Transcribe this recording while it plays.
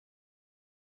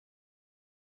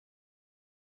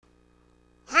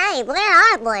Say,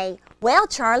 where are we? Well,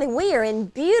 Charlie, we are in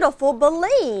beautiful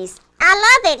Belize. I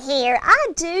love it here. I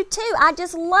do too. I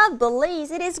just love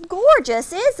Belize. It is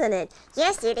gorgeous, isn't it?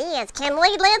 Yes, it is. Can we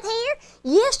live here?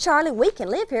 Yes, Charlie, we can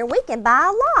live here. We can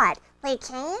buy a lot. We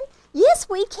can? Yes,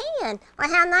 we can. Well,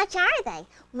 how much are they?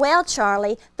 Well,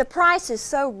 Charlie, the price is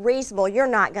so reasonable, you're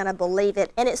not going to believe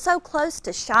it. And it's so close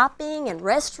to shopping and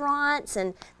restaurants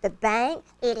and the bank.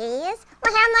 It is?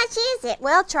 Well, how much is it?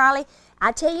 Well, Charlie,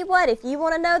 I tell you what, if you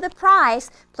want to know the price,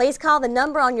 please call the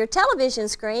number on your television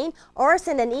screen or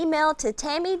send an email to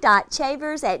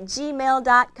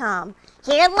tammy.chavers@gmail.com.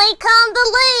 Here we come,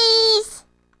 Belize!